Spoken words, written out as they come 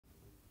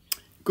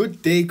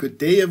Good day,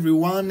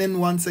 everyone. And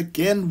once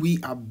again, we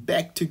are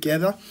back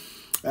together.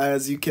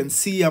 As you can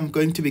see, I'm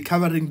going to be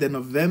covering the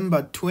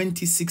November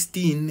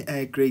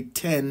 2016 grade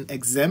 10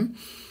 exam.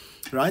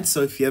 Right,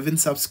 so if you haven't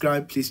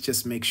subscribed, please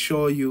just make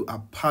sure you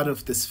are part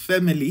of this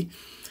family.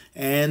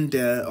 And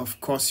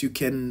of course, you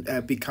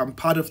can become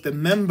part of the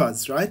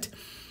members, right?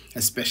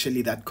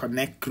 Especially that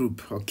Connect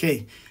group,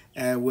 okay?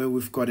 Where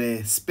we've got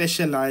a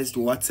specialized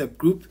WhatsApp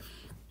group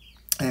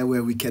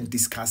where we can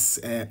discuss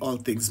all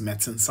things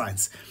maths and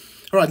science.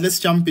 All right, let's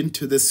jump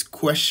into this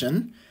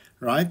question,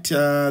 right?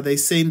 They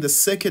say in the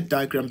circuit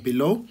diagram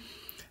below,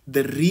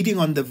 the reading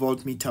on the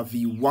voltmeter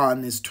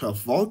V1 is 12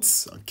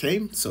 volts,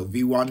 okay? So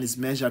V1 is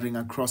measuring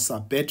across our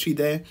battery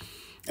there.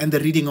 And the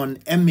reading on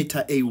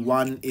ammeter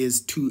A1 is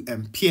 2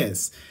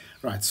 amperes,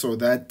 right? So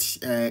that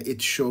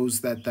it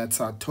shows that that's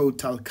our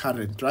total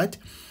current, right?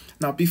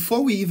 Now,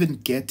 before we even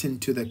get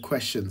into the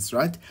questions,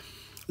 right?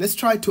 Let's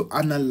try to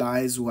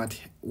analyze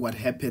what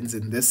happens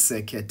in this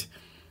circuit,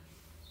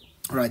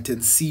 right,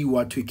 and see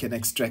what we can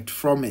extract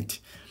from it.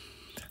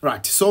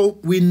 Right, so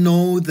we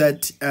know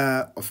that,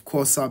 of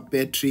course, our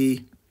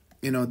battery,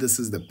 this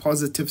is the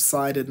positive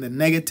side and the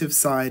negative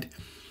side.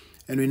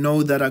 And we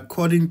know that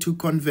according to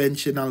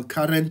conventional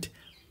current,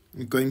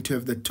 we're going to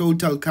have the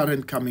total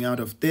current coming out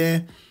of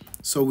there.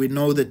 So we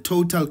know the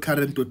total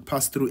current would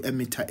pass through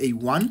ammeter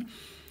A1,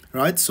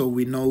 right? So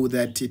we know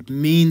that it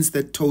means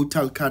the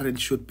total current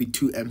should be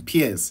 2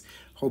 amperes.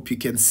 Hope you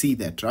can see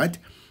that, right?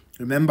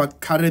 Remember,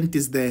 current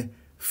is the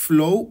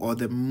flow or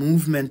the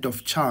movement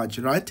of charge,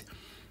 right?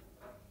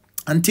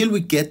 Until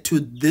we get to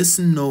this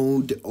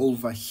node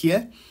over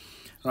here,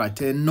 right?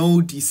 A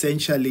node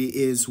essentially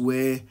is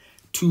where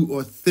 2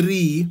 or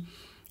 3,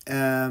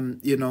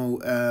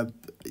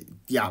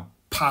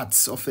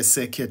 parts of a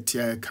circuit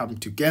come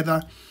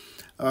together.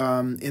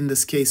 In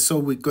this case, so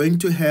we're going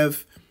to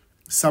have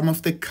some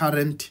of the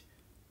current,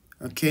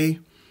 okay,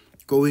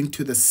 going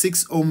to the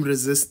 6 ohm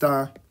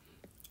resistor.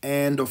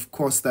 And of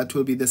course, that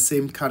will be the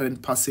same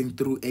current passing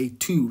through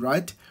A2,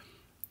 right?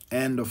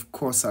 And of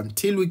course,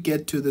 until we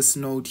get to this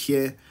node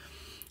here,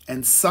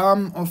 and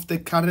some of the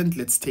current,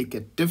 let's take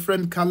a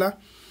different color,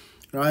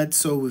 right?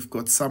 So we've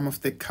got some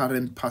of the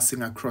current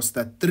passing across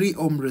that 3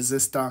 ohm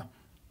resistor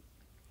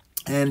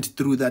and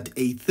through that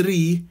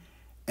A3.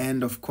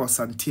 And of course,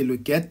 until we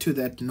get to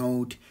that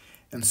node.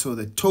 And so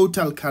the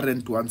total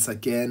current, once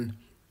again,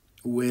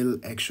 will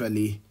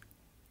actually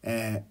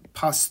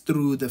pass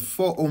through the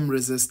 4 ohm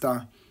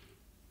resistor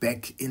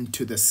back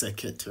into the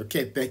circuit,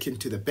 okay, back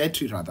into the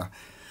battery rather.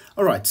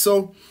 All right,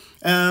 so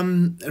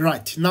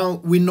right now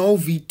we know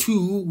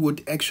V2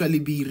 would actually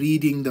be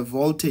reading the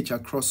voltage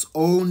across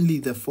only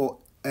the 4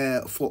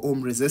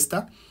 ohm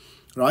resistor,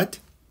 right?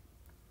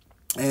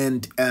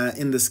 And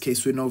in this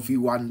case, we know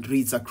V1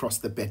 reads across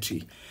the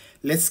battery.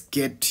 Let's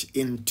get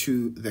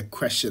into the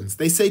questions.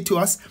 They say to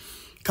us,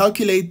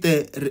 calculate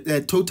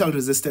the total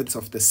resistance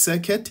of the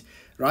circuit,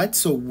 right?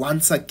 So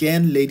once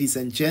again, ladies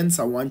and gents,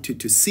 I want you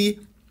to see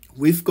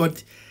we've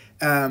got,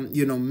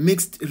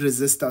 mixed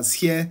resistors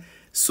here.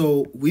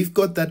 So we've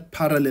got that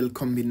parallel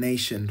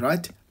combination,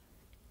 right?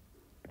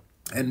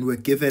 And we're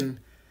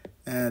given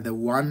the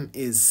one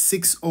is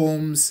 6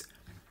 ohms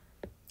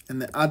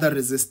and the other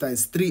resistor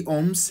is 3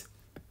 ohms.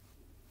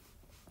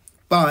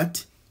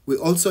 But we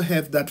also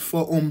have that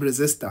 4 ohm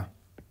resistor.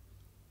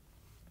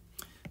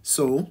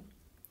 So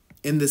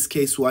in this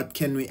case, what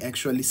can we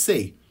actually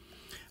say?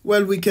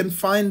 Well, we can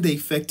find the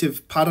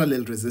effective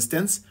parallel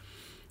resistance.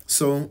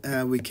 So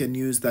we can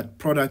use that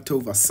product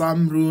over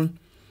sum rule.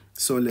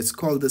 So let's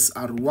call this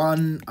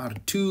R1,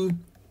 R2,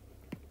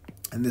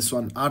 and this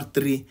one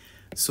R3.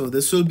 So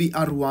this will be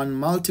R1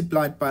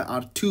 multiplied by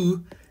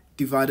R2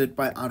 divided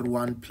by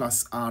R1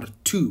 plus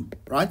R2,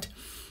 right?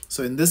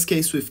 So in this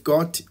case, we've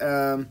got,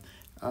 I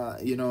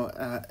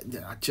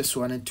just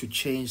wanted to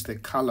change the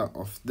color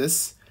of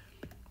this,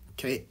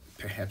 okay,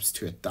 perhaps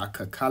to a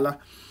darker color.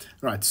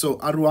 Right, so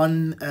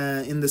R1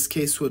 in this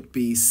case would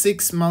be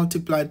 6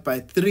 multiplied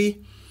by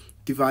 3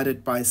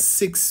 divided by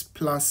 6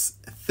 plus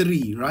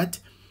 3, right?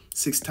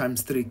 6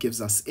 times 3 gives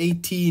us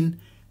 18,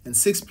 and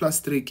 6 plus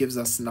 3 gives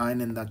us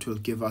 9, and that will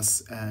give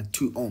us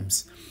 2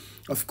 ohms.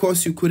 Of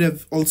course, you could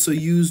have also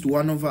used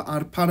 1 over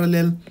R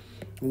parallel,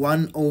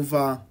 1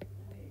 over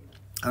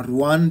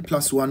R1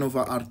 plus 1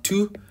 over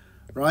R2,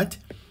 right?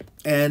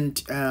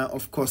 And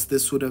of course,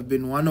 this would have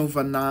been 1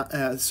 over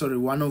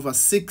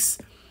 6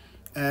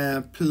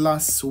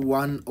 plus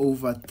 1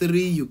 over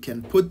 3. You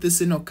can put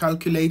this in your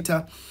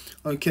calculator,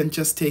 or you can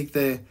just take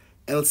the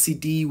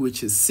LCD,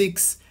 which is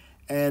 6.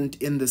 And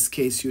in this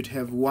case, you'd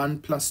have 1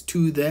 plus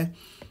 2 there.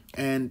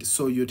 And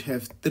so you'd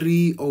have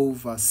 3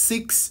 over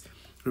 6.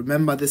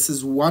 Remember, this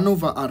is 1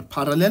 over R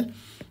parallel,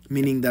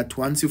 meaning that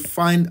once you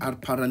find R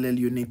parallel,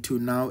 you need to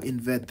now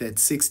invert that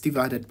 6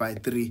 divided by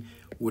 3,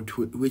 which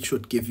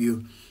would give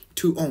you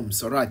 2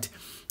 ohms. All right.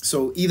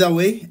 So either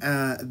way,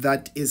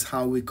 that is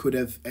how we could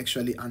have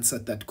actually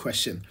answered that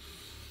question.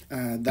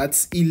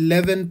 That's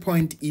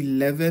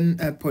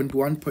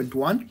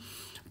 11.11.1.1.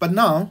 But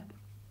now,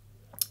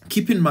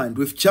 keep in mind,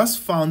 we've just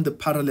found the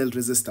parallel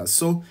resistors.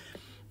 So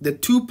the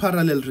two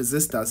parallel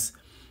resistors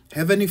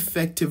have an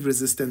effective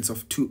resistance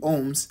of 2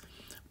 ohms,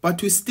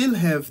 but we still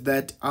have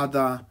that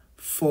other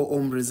 4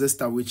 ohm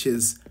resistor, which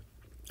is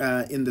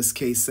in this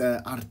case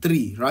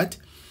R3, right?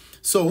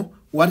 So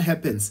what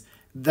happens?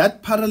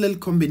 That parallel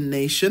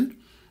combination,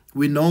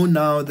 we know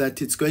now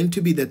that it's going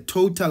to be the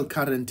total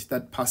current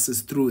that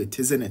passes through it,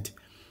 isn't it?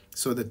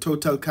 So the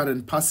total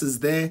current passes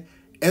there,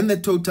 and the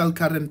total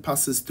current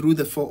passes through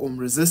the 4 ohm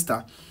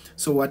resistor.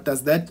 So what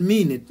does that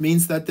mean? It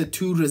means that the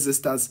two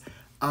resistors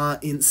are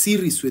in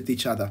series with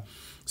each other.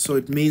 So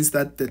it means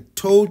that the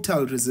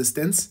total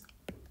resistance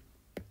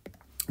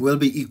will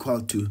be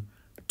equal to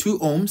 2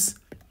 ohms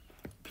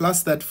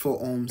plus that 4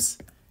 ohms,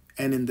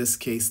 and in this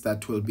case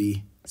that will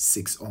be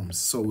 6 ohms.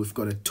 So we've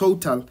got a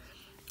total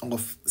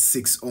of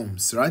 6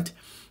 ohms, right?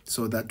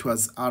 So that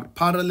was R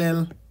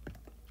parallel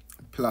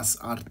plus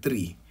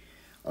R3.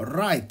 All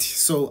right,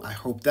 so I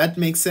hope that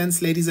makes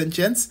sense, ladies and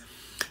gents.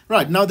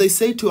 Right, now they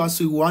say to us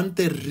we want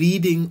the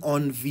reading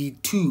on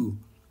V2,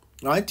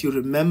 right? You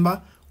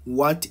remember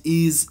what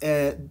is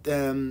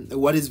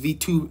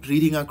V2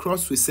 reading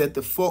across? We said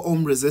the 4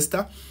 ohm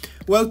resistor.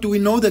 Well, do we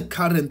know the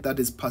current that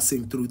is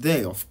passing through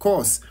there? Of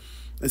course,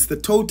 it's the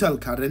total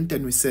current,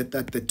 and we said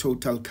that the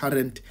total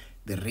current,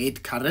 the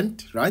red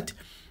current, right,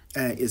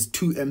 is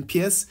 2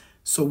 amperes.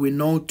 So we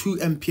know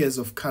 2 amperes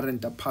of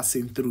current are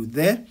passing through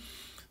there.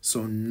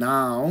 So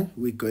now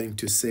we're going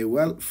to say,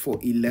 well, for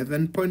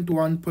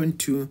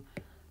 11.1.2,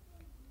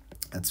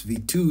 that's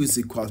V2 is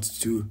equal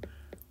to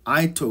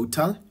I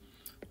total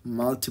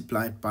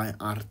multiplied by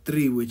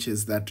R3, which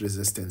is that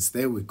resistance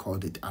there. We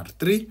called it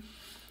R3.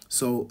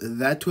 So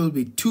that will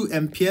be 2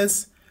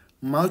 amperes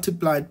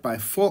multiplied by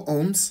 4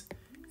 ohms.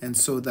 And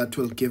so that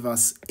will give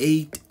us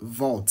 8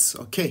 volts.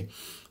 Okay,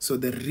 so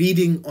the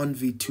reading on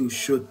V2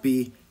 should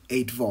be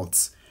 8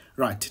 volts.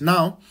 Right,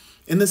 now,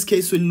 in this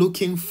case, we're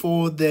looking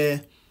for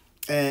the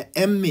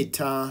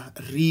ammeter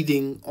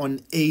reading on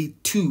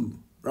A2,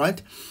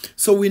 right?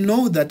 So we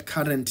know that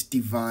current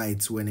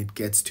divides when it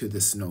gets to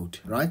this node,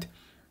 right?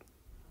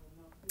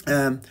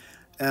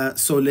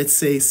 So let's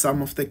say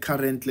some of the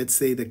current, let's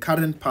say the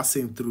current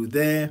passing through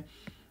there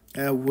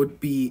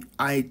would be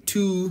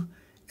I2,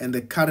 and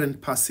the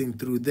current passing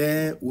through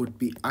there would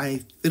be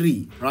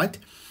I3, right?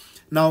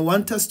 Now I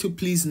want us to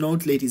please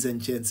note, ladies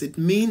and gents, it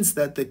means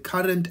that the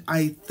current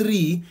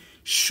I3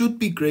 should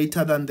be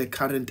greater than the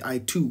current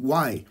I2.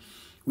 Why?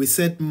 We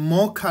said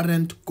more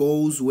current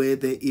goes where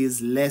there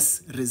is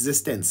less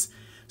resistance.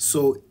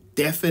 So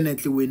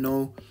definitely we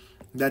know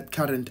that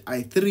current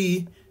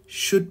I3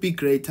 should be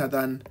greater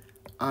than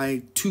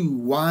I2.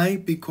 Why?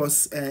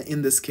 Because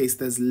in this case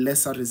there's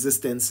lesser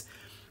resistance.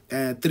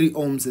 3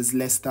 ohms is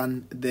less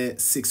than the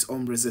 6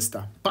 ohm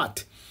resistor.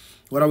 But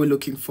what are we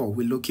looking for?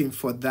 We're looking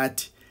for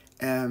that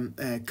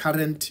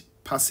current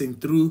passing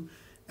through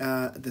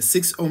the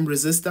 6 ohm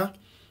resistor,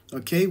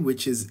 okay,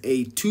 which is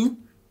A2.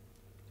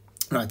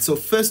 Right, so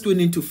first we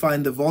need to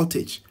find the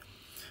voltage.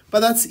 But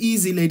that's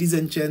easy, ladies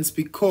and gents,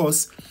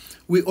 because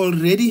we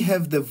already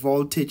have the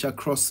voltage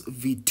across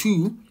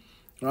V2,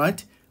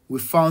 right? We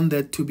found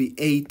that to be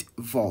 8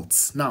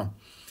 volts. Now,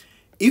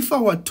 if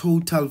our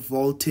total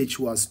voltage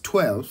was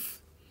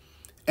 12,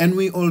 and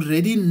we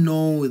already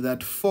know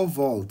that 4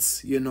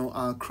 volts,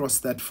 are across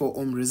that 4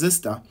 ohm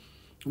resistor,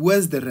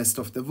 where's the rest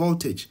of the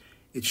voltage?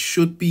 It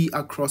should be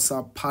across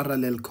our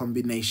parallel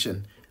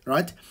combination,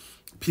 right?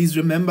 Please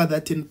remember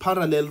that in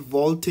parallel,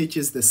 voltage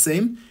is the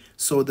same.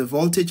 So the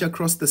voltage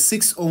across the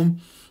 6 ohm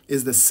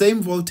is the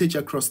same voltage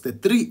across the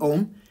 3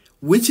 ohm,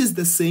 which is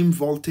the same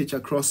voltage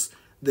across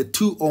the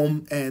 2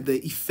 ohm,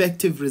 the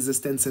effective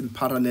resistance in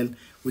parallel,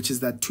 which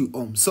is that 2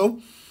 ohm. So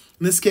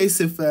in this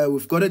case, if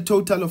we've got a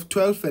total of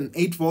 12 and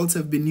 8 volts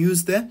have been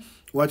used there,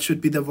 what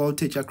should be the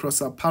voltage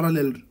across our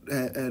parallel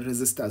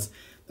resistors?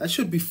 That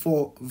should be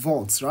 4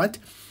 volts, right?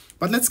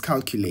 But let's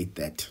calculate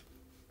that.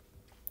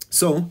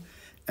 So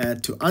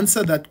to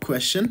answer that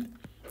question,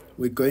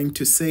 we're going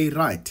to say,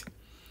 right,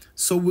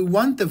 so we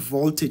want the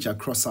voltage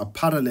across our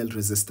parallel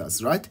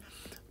resistors, right?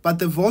 But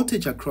the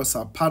voltage across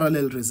our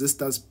parallel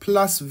resistors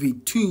plus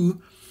V2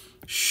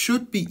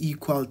 should be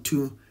equal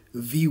to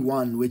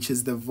V1, which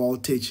is the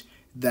voltage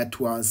that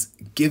was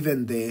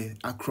given there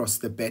across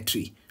the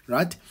battery,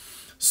 right?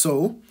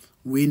 So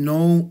we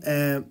know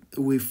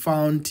we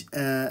found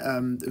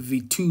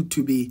V2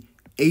 to be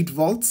 8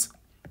 volts.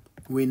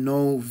 We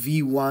know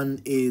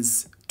V1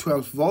 is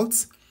 12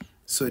 volts.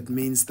 So it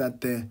means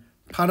that the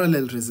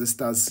parallel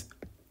resistors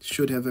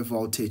should have a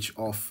voltage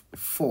of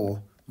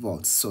 4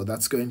 volts. So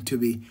that's going to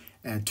be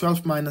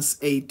 12 minus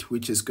 8,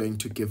 which is going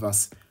to give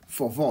us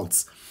 4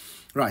 volts.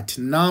 Right,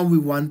 now we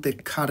want the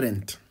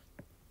current,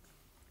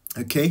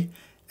 okay,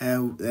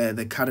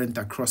 the current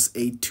across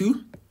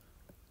A2,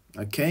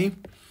 okay.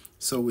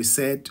 So we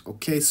said,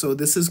 okay, so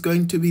this is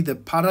going to be the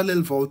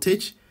parallel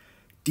voltage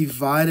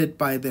divided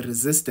by the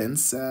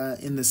resistance.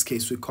 In this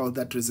case, we call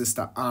that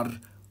resistor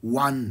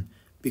R1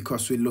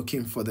 because we're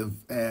looking for the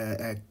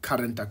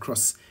current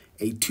across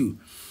A2.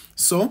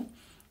 So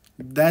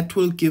that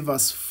will give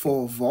us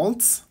 4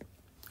 volts,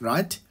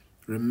 right?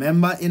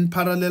 Remember, in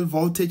parallel,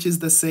 voltage is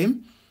the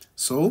same.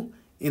 So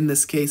in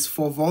this case,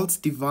 4 volts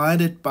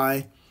divided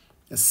by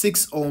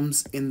 6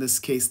 ohms, in this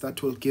case,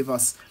 that will give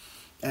us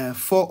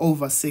 4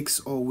 over 6,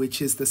 or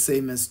which is the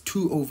same as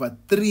 2 over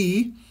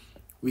 3.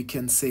 We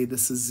can say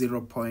this is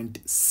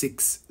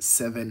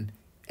 0.67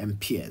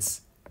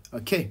 amperes.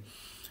 Okay,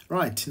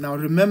 right. Now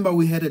remember,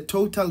 we had a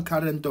total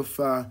current of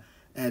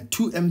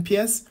 2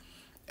 amperes,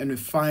 and we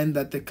find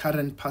that the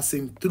current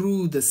passing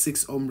through the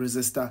 6 ohm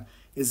resistor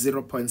is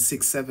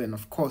 0.67.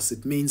 Of course,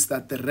 it means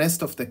that the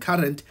rest of the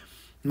current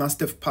must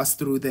have passed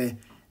through the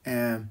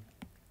 3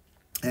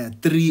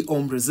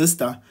 ohm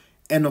resistor.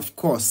 And of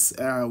course,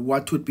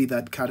 what would be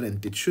that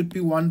current? It should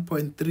be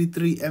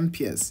 1.33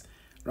 amperes,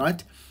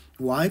 right?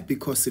 Why?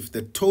 Because if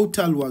the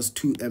total was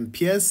 2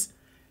 amperes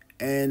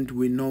and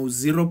we know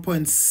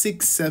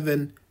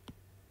 0.67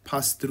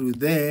 passed through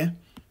there,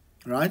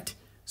 right?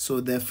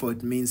 So therefore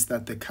it means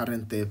that the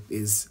current there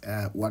is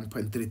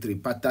 1.33.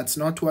 But that's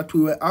not what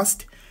we were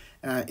asked.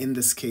 In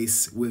this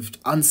case, we've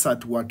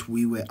answered what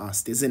we were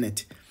asked, isn't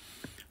it?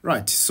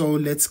 Right, so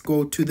let's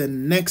go to the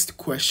next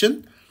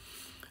question.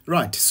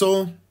 Right,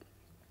 so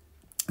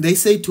they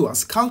say to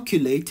us,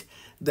 calculate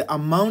the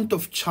amount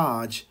of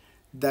charge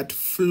that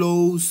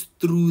flows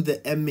through the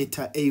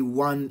emitter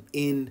A1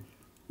 in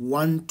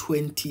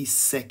 120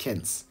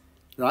 seconds,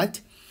 right?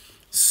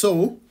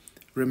 So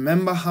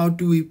remember, how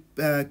do we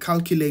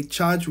calculate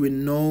charge? We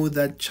know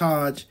that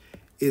charge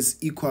is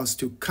equals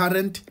to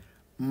current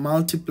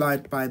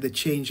multiplied by the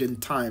change in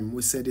time.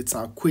 We said it's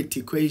our quit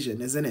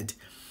equation, isn't it?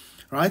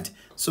 Right?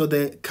 So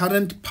the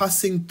current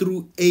passing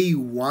through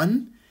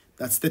A1,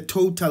 that's the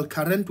total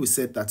current. We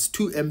said that's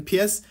 2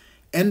 amperes.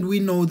 And we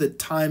know the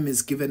time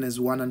is given as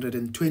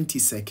 120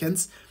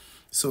 seconds.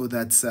 So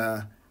that's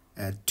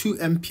 2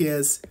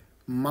 amperes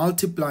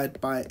multiplied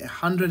by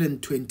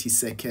 120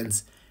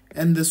 seconds.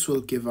 And this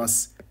will give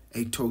us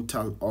a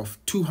total of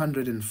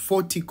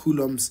 240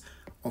 coulombs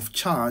of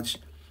charge,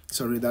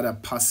 that are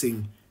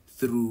passing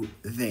through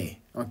there.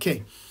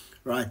 Okay,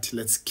 right,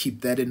 let's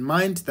keep that in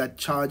mind. That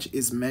charge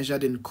is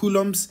measured in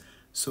coulombs.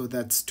 So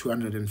that's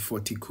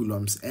 240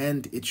 coulombs.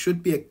 And it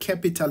should be a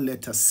capital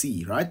letter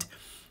C, right?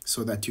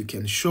 So that you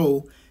can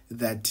show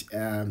that,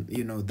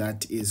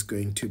 that is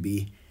going to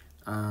be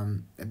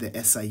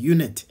the SI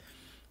unit.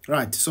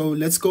 Right, so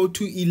let's go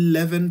to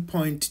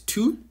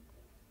 11.2.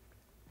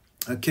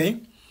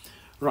 Okay,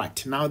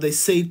 right, now they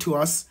say to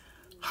us,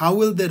 how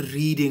will the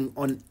reading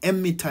on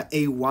emitter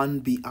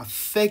A1 be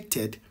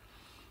affected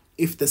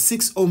if the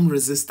 6 ohm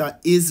resistor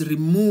is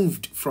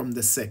removed from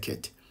the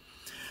circuit?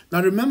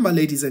 Now remember,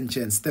 ladies and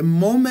gents, the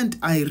moment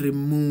I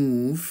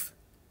remove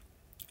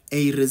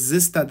a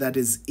resistor that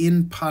is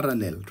in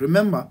parallel,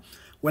 remember,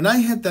 when I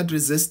had that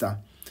resistor,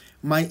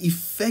 my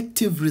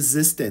effective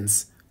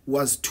resistance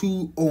was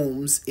 2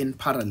 ohms in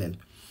parallel.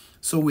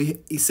 So we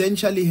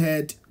essentially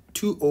had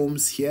 2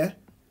 ohms here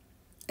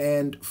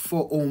and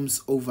 4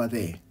 ohms over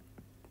there,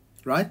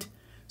 right?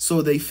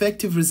 So the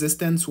effective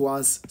resistance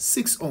was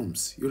 6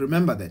 ohms. You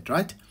remember that,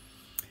 right?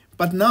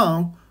 But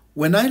now,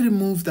 when I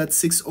remove that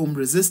 6 ohm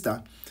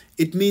resistor,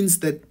 it means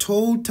the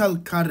total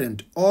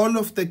current, all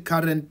of the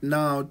current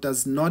now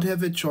does not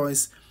have a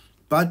choice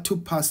but to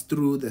pass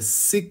through the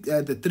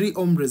 3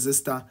 ohm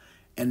resistor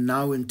and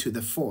now into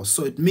the 4.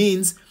 So it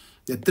means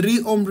the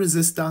 3 ohm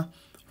resistor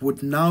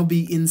would now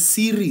be in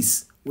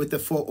series with the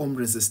 4 ohm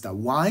resistor.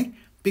 Why?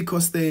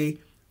 Because they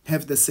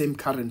have the same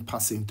current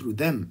passing through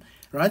them,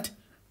 right?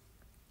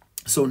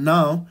 So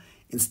now,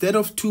 instead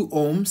of 2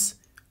 ohms,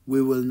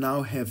 we will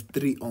now have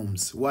 3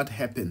 ohms. What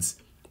happens?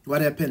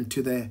 What happened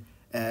to the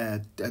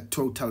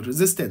total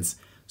resistance?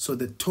 So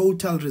the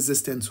total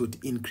resistance would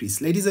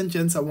increase. Ladies and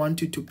gents, I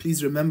want you to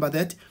please remember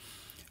that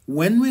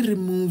when we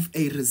remove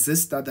a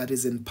resistor that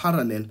is in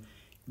parallel,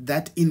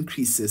 that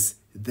increases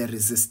the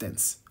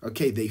resistance,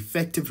 okay, the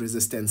effective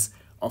resistance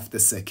of the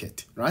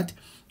circuit, right?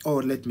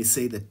 Or let me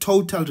say the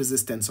total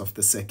resistance of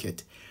the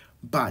circuit.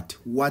 But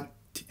what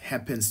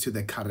happens to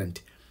the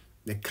current?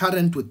 The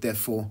current would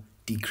therefore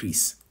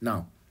decrease.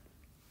 Now,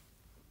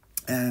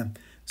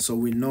 so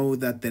we know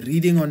that the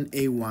reading on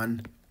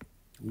A1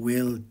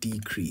 will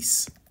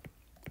decrease.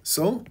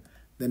 So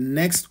the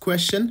next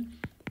question,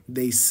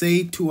 they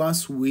say to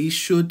us we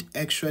should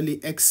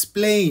actually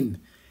explain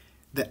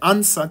the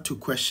answer to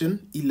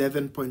question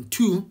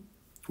 11.2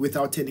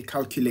 without any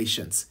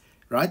calculations,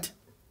 right?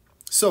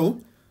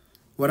 So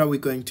what are we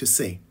going to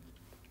say?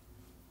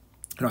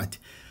 Right,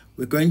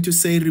 we're going to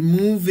say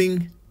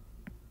removing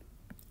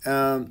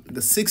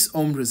the 6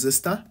 ohm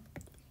resistor,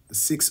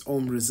 6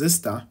 ohm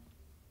resistor,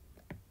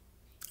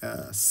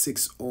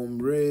 6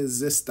 ohm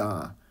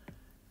resistor.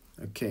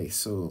 Okay,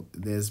 so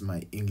there's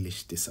my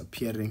English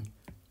disappearing.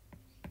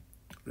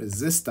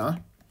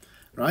 Resistor,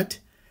 right?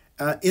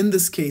 In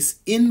this case,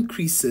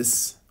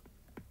 increases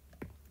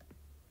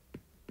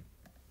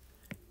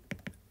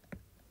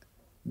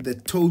the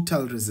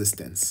total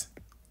resistance.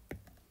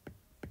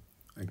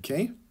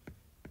 Okay.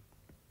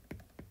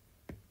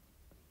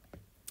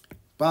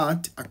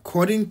 But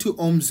according to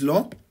Ohm's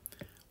law,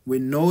 we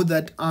know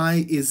that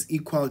I is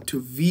equal to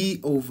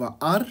V over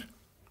R,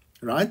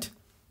 right?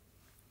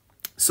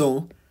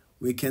 So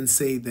we can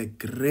say the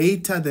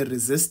greater the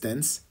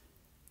resistance,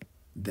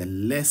 the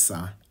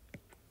lesser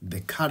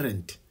the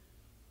current.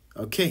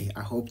 Okay,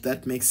 I hope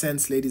that makes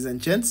sense, ladies and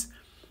gents.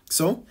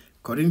 So,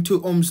 according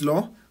to Ohm's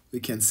law, we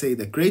can say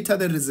the greater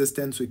the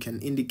resistance, we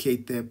can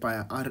indicate there by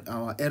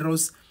our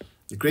arrows,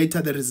 the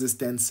greater the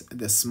resistance,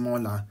 the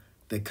smaller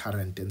the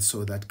current, and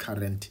so that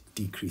current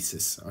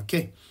decreases.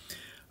 Okay,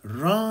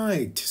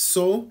 right,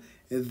 so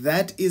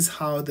that is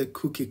how the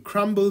cookie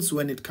crumbles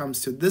when it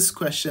comes to this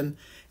question.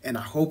 And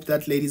I hope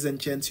that, ladies and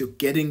gents, you're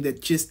getting the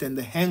gist and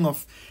the hang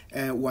of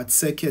what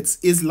circuits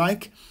is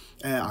like.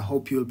 I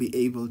hope you'll be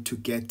able to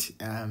get,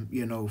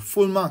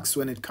 full marks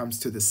when it comes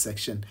to this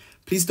section.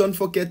 Please don't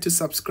forget to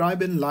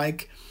subscribe and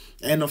like.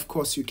 And of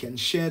course, you can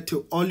share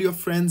to all your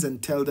friends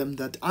and tell them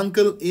that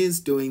Uncle is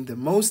doing the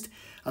most.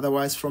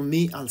 Otherwise, from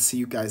me, I'll see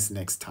you guys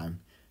next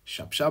time.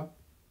 Sharp, sharp.